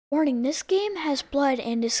Warning, this game has blood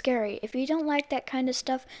and is scary. If you don't like that kind of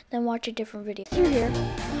stuff, then watch a different video. Through here.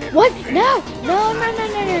 What? No! No, no, no,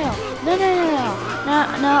 no, no, no. No, no, no, no.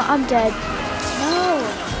 No, no, I'm dead. No!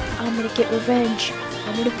 I'm gonna get revenge.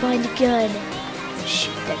 I'm gonna find a gun.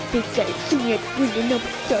 Shoot that big guy through that window,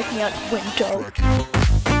 but start me out the window.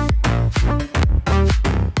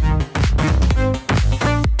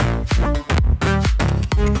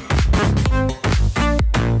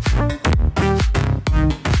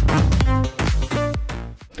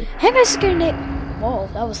 Hey guys, it's Gary today. Whoa,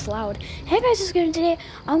 that was loud. Hey guys, it's Gary today.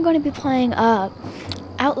 I'm going to be playing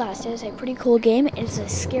Outlast. It is a pretty cool game. It's a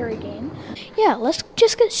scary game. Yeah, let's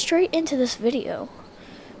just get straight into this video.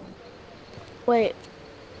 Wait,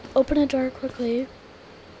 open a door quickly.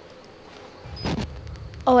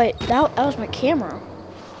 Oh wait, that was my camera.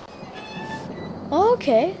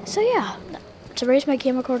 Okay, so yeah, to raise my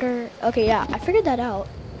camcorder. Okay, yeah, I figured that out.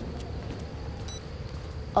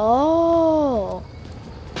 Oh.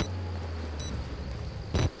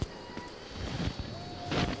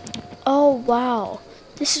 Oh wow,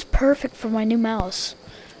 this is perfect for my new mouse.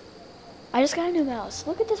 I just got a new mouse.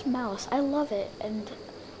 Look at this mouse, I love it. And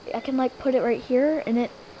I can like put it right here and it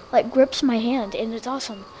like grips my hand and it's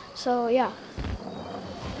awesome. So yeah,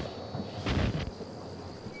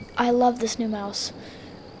 I love this new mouse.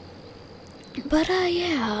 But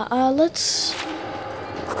yeah, let's,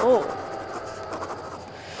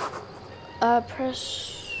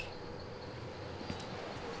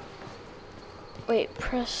 wait,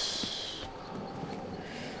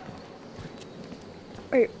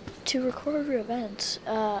 to record your events,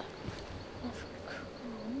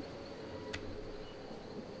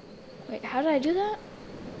 wait, how did I do that?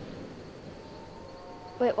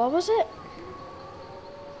 Wait, what was it?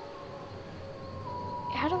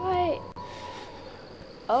 How do I,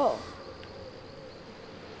 oh,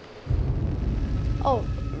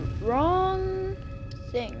 wrong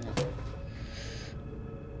thing.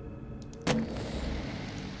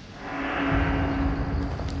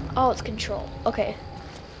 Oh, it's control. Okay.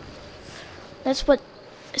 That's what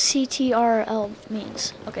CTRL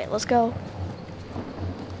means. Okay, let's go.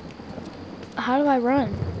 How do I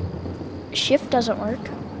run? Shift doesn't work.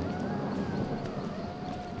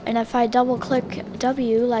 And if I double click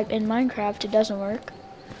W, like in Minecraft, it doesn't work.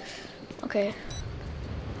 Okay.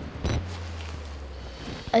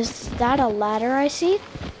 Is that a ladder I see?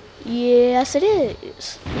 Yes, it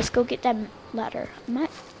is. Let's go get that ladder.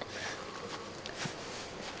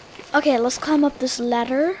 Okay, let's climb up this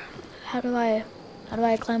ladder. How do I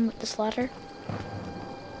climb up this ladder?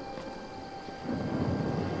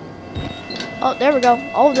 Oh, there we go.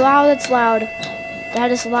 Oh, wow, that's loud.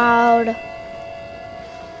 That is loud.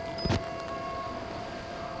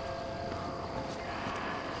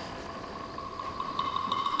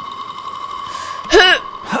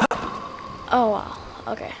 Oh, wow.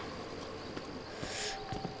 Okay.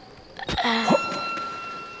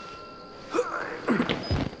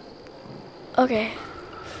 Okay.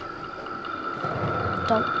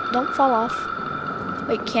 Don't fall off.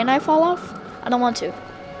 Wait, can I fall off? I don't want to.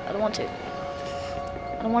 I don't want to.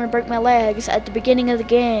 I don't want to break my legs at the beginning of the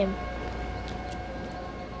game.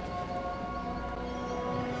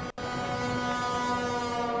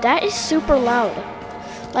 That is super loud.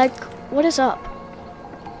 Like, what is up?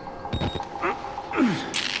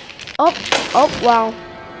 Oh, wow.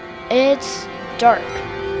 It's dark.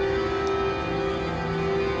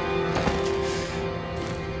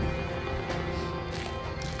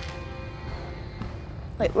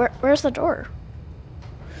 Wait, where's the door?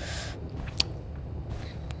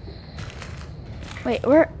 Wait,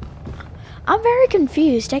 where? I'm very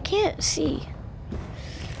confused. I can't see.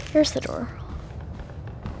 Here's the door.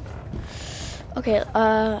 Okay,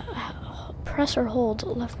 press or hold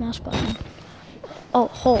left mouse button. Oh,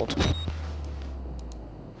 hold.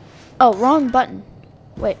 Oh, wrong button.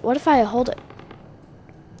 Wait, what if I hold it?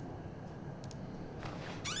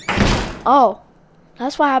 Oh,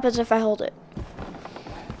 that's what happens if I hold it.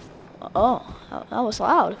 Oh, that was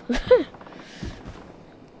loud.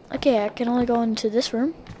 Okay, I can only go into this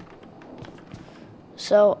room.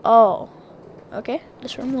 So, oh, okay,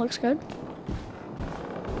 this room looks good.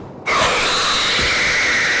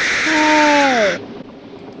 Hey!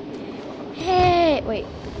 Hey, wait.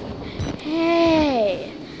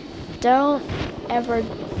 Hey! Don't ever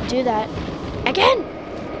do that. Again!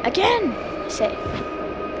 Again! I say.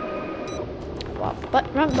 Wow,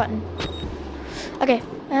 but wrong button. Okay.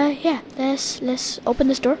 Yeah, let's open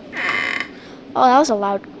this door. Oh, that was a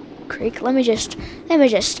loud creak. Let me just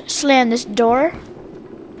slam this door.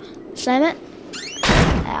 Slam it.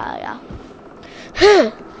 Yeah.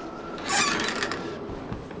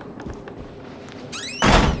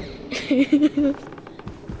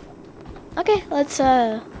 Okay, let's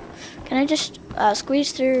can I just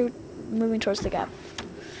squeeze through moving towards the gap?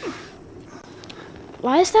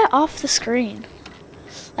 Why is that off the screen?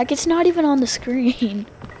 Like, it's not even on the screen.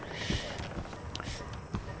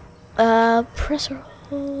 Press or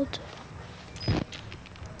hold.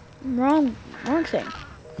 Wrong thing.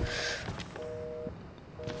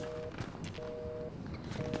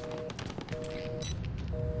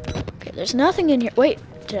 Okay, there's nothing in here. Wait,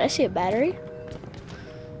 did I see a battery?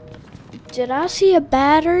 Did I see a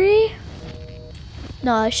battery?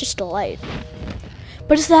 No, it's just a light.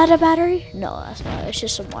 But is that a battery? No, that's not. It's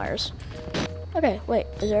just some wires. Okay, wait.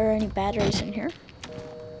 Is there any batteries in here?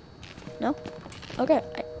 No? Okay.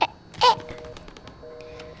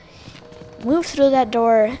 Move through that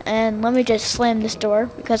door, and let me just slam this door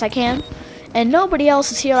because I can. And nobody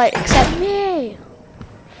else is here like except me.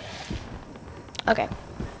 Okay.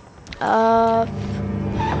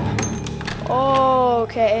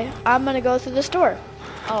 Okay. I'm gonna go through this door.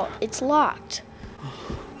 Oh, it's locked.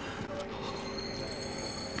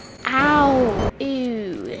 Ow.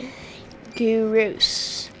 Ew.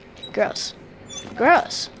 Gross. Gross.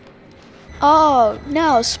 Gross. Oh,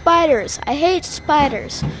 no, spiders. I hate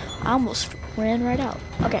spiders. I almost ran right out.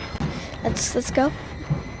 Okay. Let's go.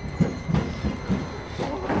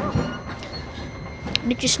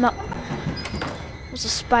 Did you smell? There's a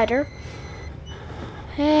spider.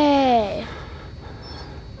 Hey.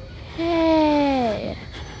 Hey.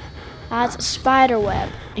 That's a spider web.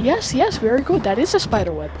 Yes, very good. That is a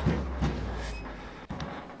spider web.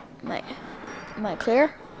 Am I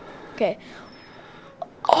clear? Okay.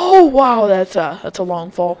 Oh wow, that's a long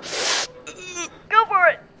fall. Go for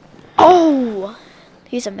it. Oh,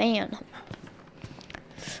 he's a man.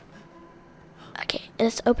 Okay,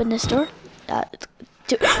 let's open this door. Ooh,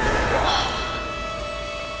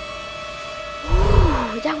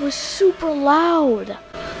 that was super loud.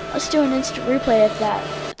 Let's do an instant replay of that.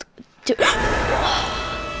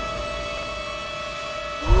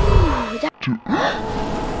 Ooh, that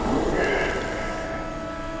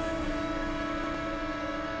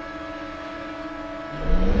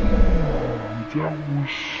was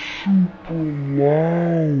super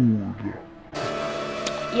loud.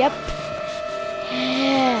 Yep.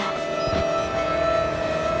 Yeah.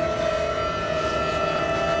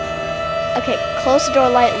 Okay, close the door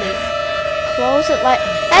lightly. Close it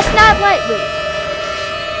That's not lightly.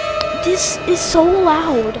 This is so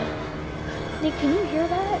loud. Nick, can you hear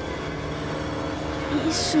that? It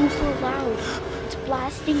is super loud. It's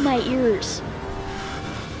blasting my ears.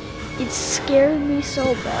 It's scaring me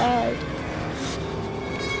so bad.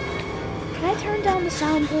 Can I turn down the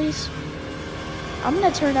sound, please? I'm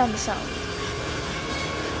gonna turn down the sound.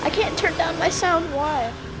 I can't turn down my sound,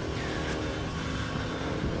 why?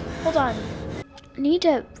 Hold on. I need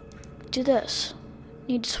to do this. I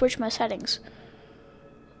need to switch my settings.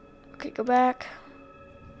 Okay, go back.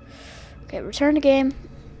 Okay, return to game.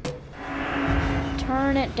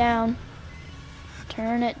 Turn it down.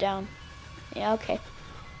 Turn it down. Yeah, okay.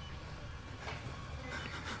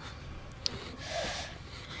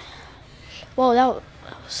 Whoa, that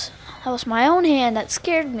was my own hand that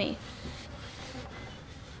scared me.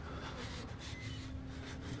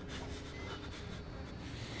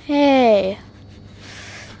 Hey.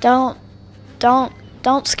 Don't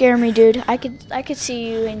scare me, dude. I could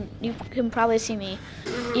see you and you can probably see me.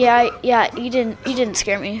 Yeah, you didn't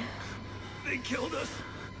scare me. They killed us.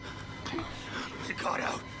 You got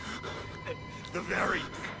out. The very.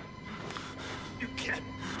 You can't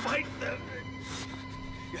fight them.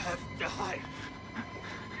 You have to hide.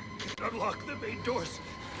 Unlock the main doors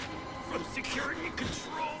from security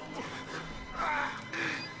control.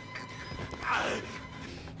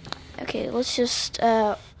 Okay, let's just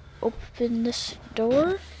open this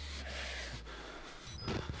door.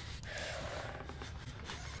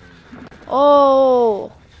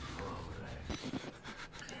 Oh!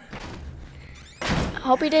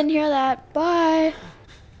 Hope you didn't hear that. Bye.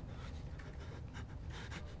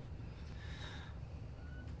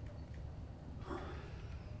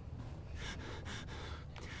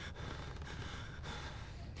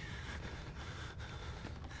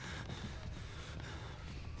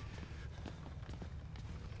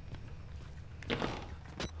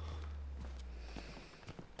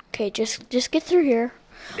 Okay, just get through here.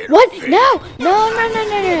 What? No! No!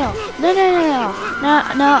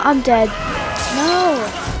 I'm dead. No!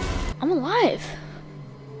 I'm alive.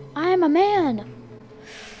 I am a man.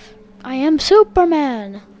 I am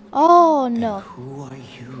Superman. Oh no. Who are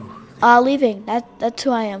you? Leaving. That's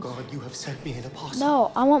who I am. God, you have sent me an apostle.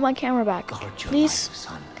 No, I want my camera back. Please. Life,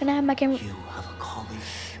 son. Can I have my camera? You have a calling.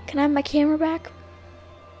 Can I have my camera back?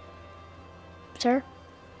 Sir?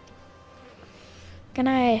 Can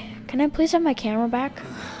I please have my camera back?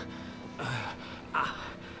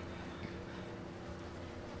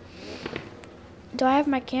 Do I have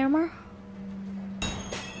my camera?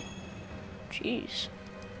 Jeez.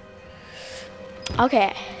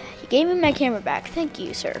 Okay, you gave me my camera back. Thank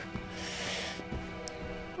you, sir.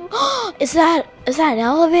 Is that an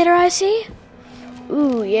elevator I see?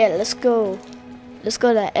 Ooh, yeah, let's go. Let's go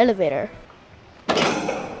to that elevator.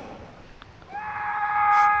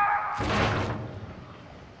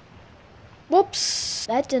 Whoops,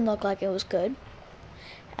 that didn't look like it was good.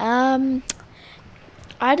 I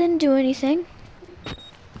didn't do anything.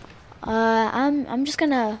 I'm just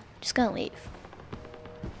gonna leave.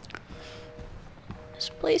 This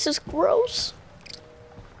place is gross.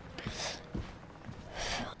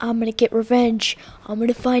 I'm gonna get revenge. I'm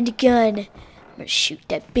gonna find a gun. I'm gonna shoot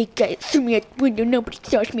that big guy that threw me out the window. Nobody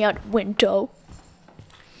throws me out the window.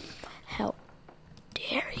 How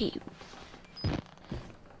dare he?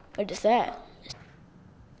 What is that?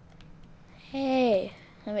 Hey,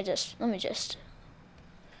 let me just.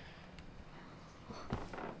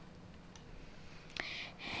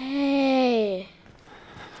 Hey.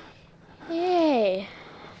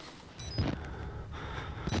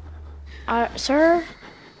 Sir?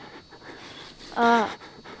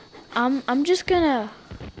 I'm just gonna...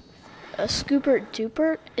 A Scoopert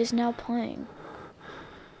Doopert is now playing.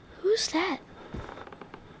 Who's that?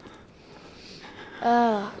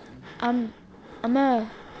 I'm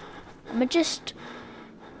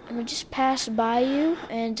gonna just pass by you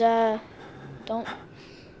and, don't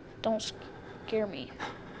scare me.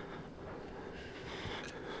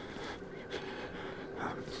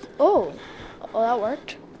 Oh, that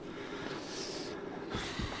worked.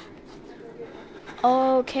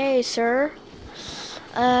 Okay, sir.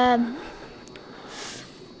 I'll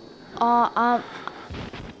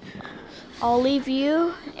leave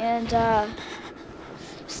you and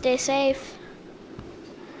stay safe.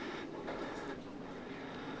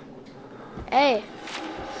 Hey,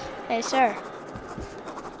 sir.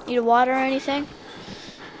 Need a water or anything?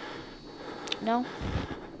 No.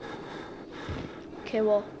 Okay,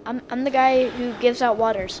 well, I'm the guy who gives out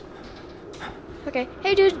waters. Okay,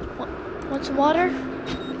 hey dude, want some water?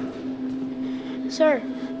 Sir,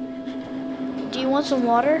 do you want some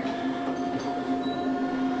water?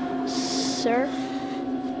 Sir?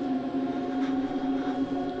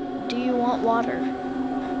 Do you want water?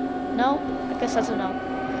 No? I guess that's a no.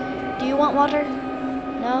 Do you want water?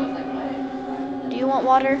 No? Do you want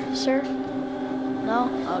water, sir? No?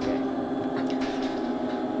 Okay.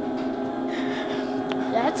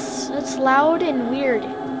 That's loud and weird.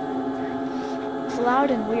 It's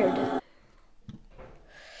loud and weird.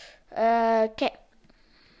 Okay.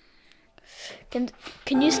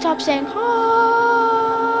 Can you stop saying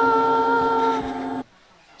 "ah"?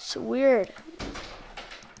 It's weird.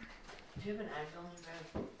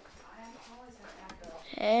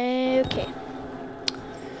 Okay.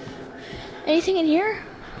 Anything in here?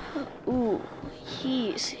 Ooh,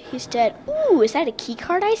 he's dead. Ooh, is that a key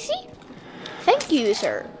card I see? Thank you,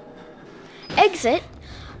 sir. Exit.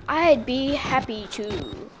 I'd be happy to.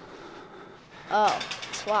 Oh,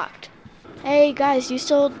 it's locked. Hey guys, you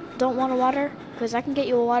still don't want a water? Because I can get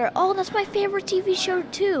you a water. Oh, that's my favorite TV show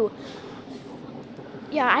too.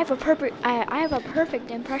 Yeah, I have a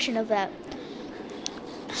perfect impression of that.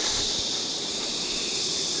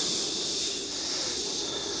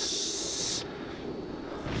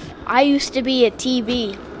 I used to be a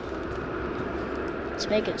TV. It's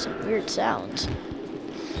making some weird sounds.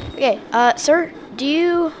 Okay, sir, do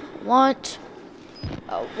you want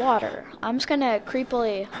water? I'm just gonna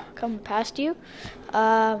creepily come past you. Okay,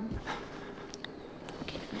 I'm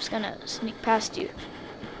just gonna sneak past you.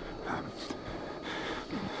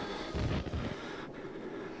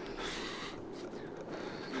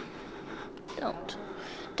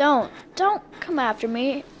 Don't come after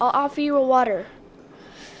me. I'll offer you a water.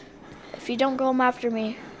 If you don't come after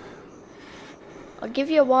me, I'll give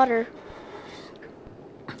you a water.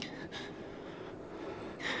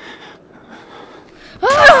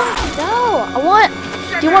 No,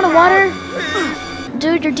 do you want a water?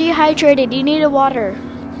 Dude, you're dehydrated. You need a water.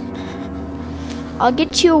 I'll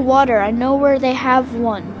get you a water. I know where they have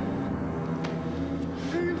one.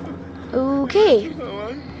 Okay.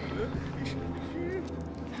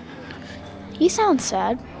 He sounds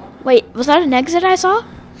sad. Wait, was that an exit I saw?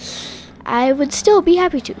 I would still be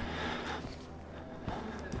happy to.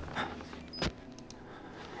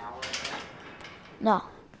 No.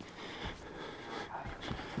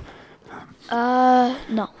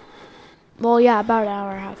 No. Well, yeah, about an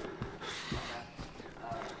hour and a half.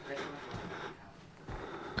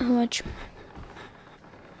 How much?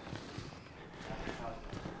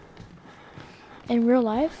 In real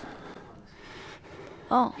life?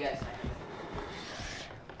 Oh. Yes.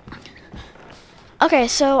 Okay,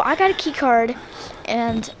 so I got a key card,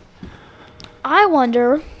 and I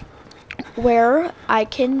wonder where I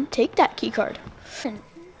can take that key card.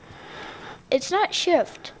 It's not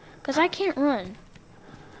shift, because I can't run.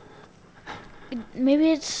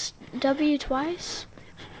 Maybe it's W twice?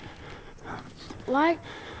 Like,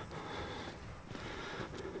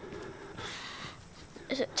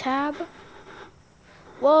 is it tab?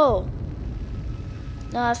 Whoa.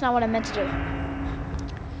 No, that's not what I meant to do.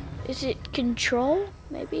 Is it control,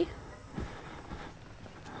 maybe?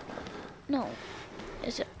 No.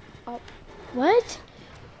 Is it, oh, what?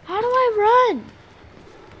 How do I run?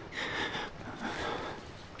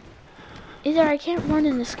 Either I can't run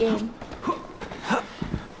in this game.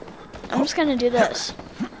 I'm just gonna do this.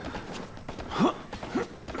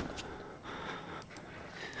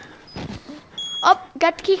 Oh,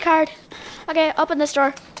 got the key card. Okay, open this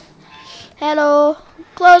door. Hello.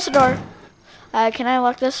 Close the door. Can I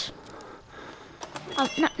lock this?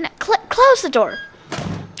 Close the door.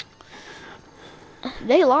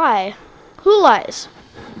 They lie. Who lies?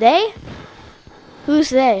 They? Who's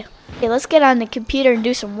they? Okay, let's get on the computer and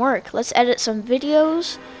do some work. Let's edit some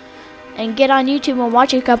videos and get on YouTube and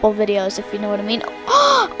watch a couple videos, if you know what I mean.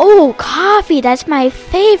 Oh, coffee. That's my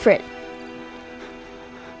favorite.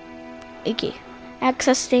 Okay.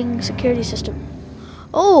 Accessing security system.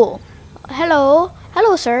 Oh, hello.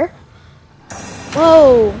 Hello, sir.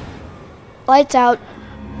 Whoa. Lights out.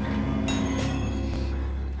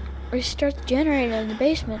 Restart the generator in the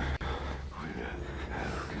basement.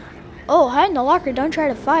 Oh, hide in the locker. Don't try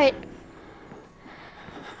to fight.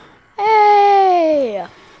 Hey!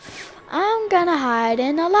 I'm gonna hide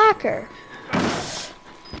in the locker.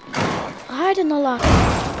 Hide in the locker.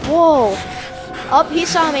 Whoa. Oh, he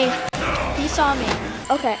saw me. He saw me.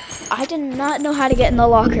 Okay. I did not know how to get in the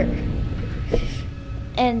locker.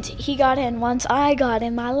 And he got in once I got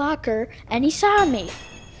in my locker and he saw me.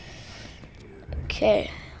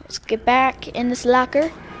 Okay. Let's get back in this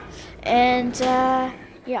locker. And,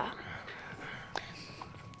 yeah.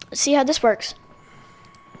 Let's see how this works.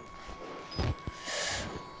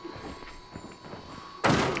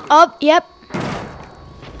 Oh, yep.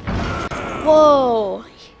 Whoa.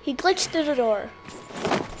 He glitched through the door.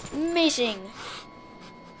 Amazing.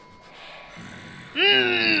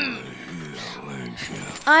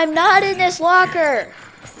 I'm not in this locker.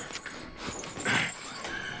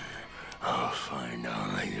 I'll find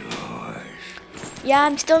all yours. Yeah,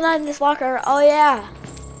 I'm still not in this locker. Oh, yeah.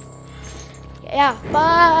 Yeah,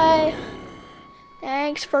 bye.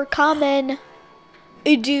 Thanks for coming.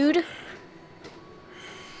 Hey, dude.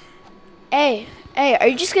 Hey, are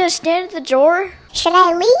you just gonna stand at the door? Should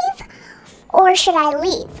I leave or should I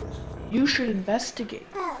leave? You should investigate.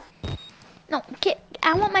 No,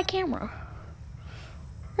 I want my camera.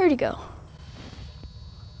 Where'd he go?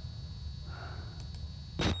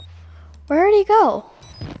 Where'd he go?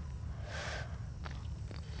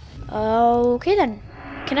 Okay then.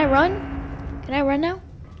 Can I run? Can I run now?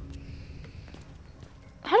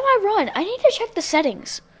 How do I run? I need to check the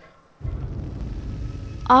settings.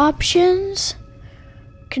 Options.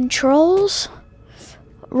 Controls.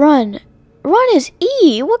 Run. Run is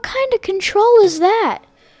E. What kind of control is that?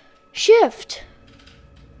 Shift.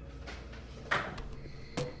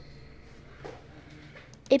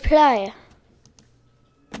 Apply.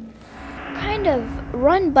 What kind of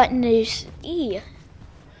run button is E?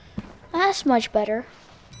 That's much better.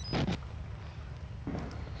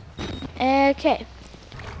 Okay.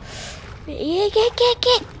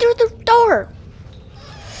 Get through the door.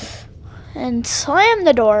 And slam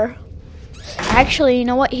the door. Actually, you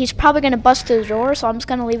know what? He's probably going to bust through the door, so I'm just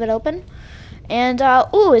going to leave it open. And,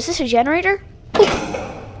 ooh, is this a generator? Ooh.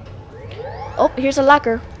 Oh, here's a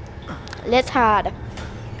locker. Let's hide.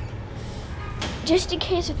 Just in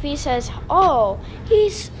case if he says, oh,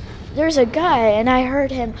 there's a guy, and I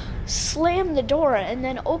heard him slam the door and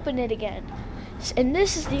then open it again. And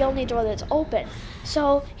this is the only door that's open.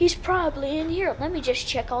 So, he's probably in here. Let me just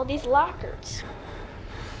check all these lockers.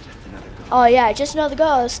 Oh, yeah, just another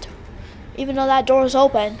ghost. Even though that door is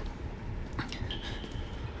open.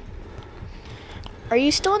 Are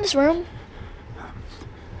you still in this room?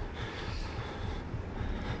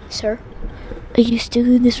 Sir? Are you still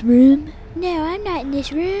in this room? No, I'm not in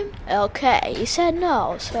this room. Okay, you said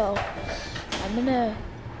no, so I'm gonna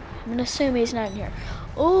assume he's not in here.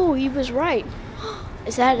 Oh, he was right.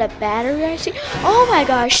 Is that a battery I see? Oh my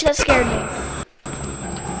gosh, that scared me.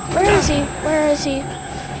 Where is he? Where is he?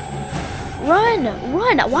 Run!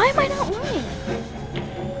 Run! Why am I not running?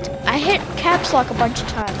 I hit caps lock a bunch of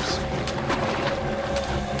times.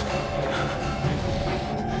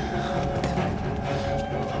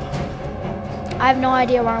 I have no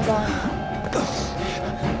idea where I'm going.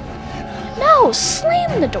 No,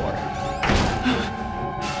 slam the door.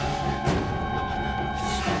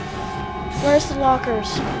 Where's the lockers?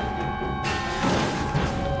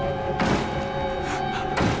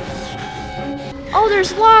 Oh,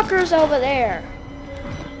 there's lockers over there.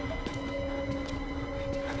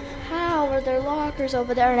 How are there lockers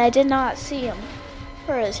over there and I did not see him?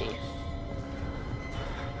 Where is he?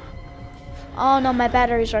 Oh no, my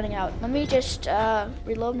battery's running out. Let me just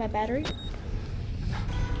reload my battery.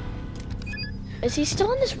 Is he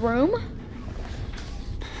still in this room?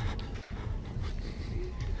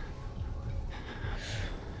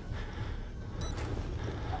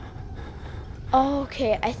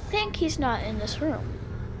 Okay, I think he's not in this room.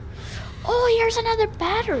 Oh, here's another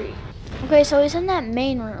battery. Okay, so he's in that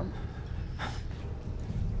main room.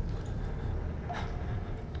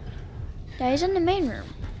 Yeah, he's in the main room.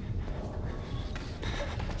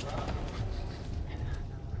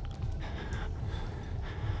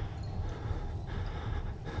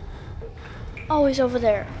 Oh, he's over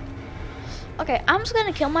there. Okay, I'm just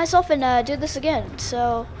gonna kill myself and do this again,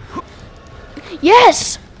 so...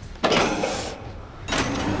 Yes!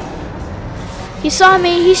 He saw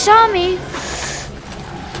me, he saw me!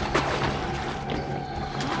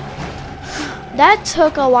 That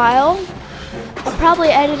took a while. I probably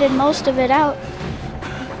edited most of it out.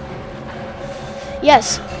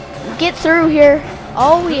 Yes, get through here.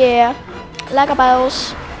 Oh yeah, like a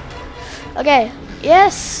boss. Okay,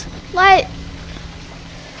 yes, light.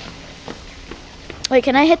 Wait,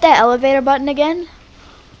 can I hit that elevator button again?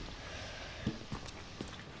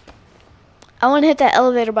 I want to hit that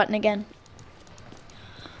elevator button again.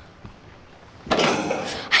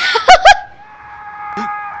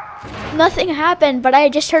 Nothing happened, but I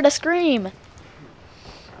just heard a scream.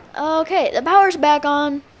 Okay, the power's back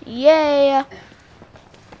on. Yay.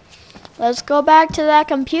 Let's go back to that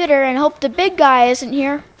computer and hope the big guy isn't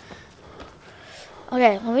here.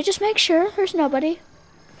 Okay, let me just make sure there's nobody.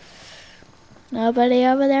 Nobody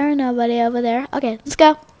over there, nobody over there. Okay, let's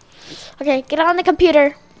go. Okay, get on the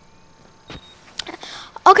computer.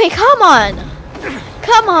 Okay, come on.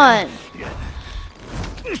 Come on.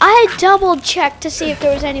 I double checked to see if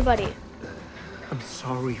there was anybody. I'm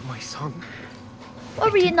sorry, my son.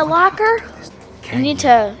 What, were you in the locker? You need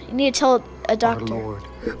to tell a Our doctor. Lord,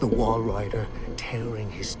 the Wall Rider, tearing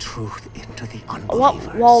his truth into the What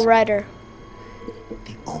unbelievers. wall rider?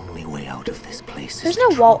 The only way out of this place There's is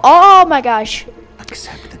no the wall. truth. Oh my gosh.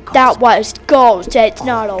 Accept the That gospel. was ghost. It's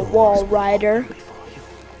not a All doors wall will open rider. before you.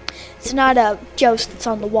 It's not a ghost that's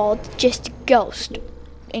on the wall. It's just a ghost.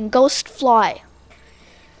 And ghost fly.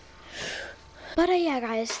 But yeah,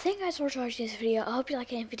 guys, thank you guys for watching this video. I hope you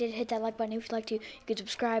like it. If you did, hit that like button. If you'd like to, you can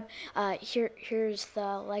subscribe. Here's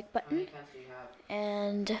the like button,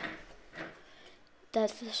 and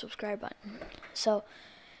that's the subscribe button. So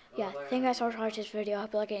yeah, thank you guys for watching this video. I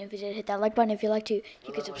hope you like it. If you did, hit that like button. If you'd like to,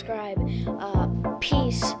 you can subscribe.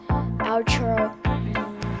 Peace. Outro.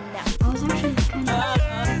 Now. I was actually kind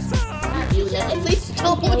of. Do that. Please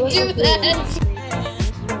don't do that.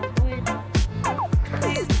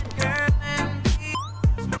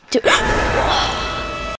 Dude.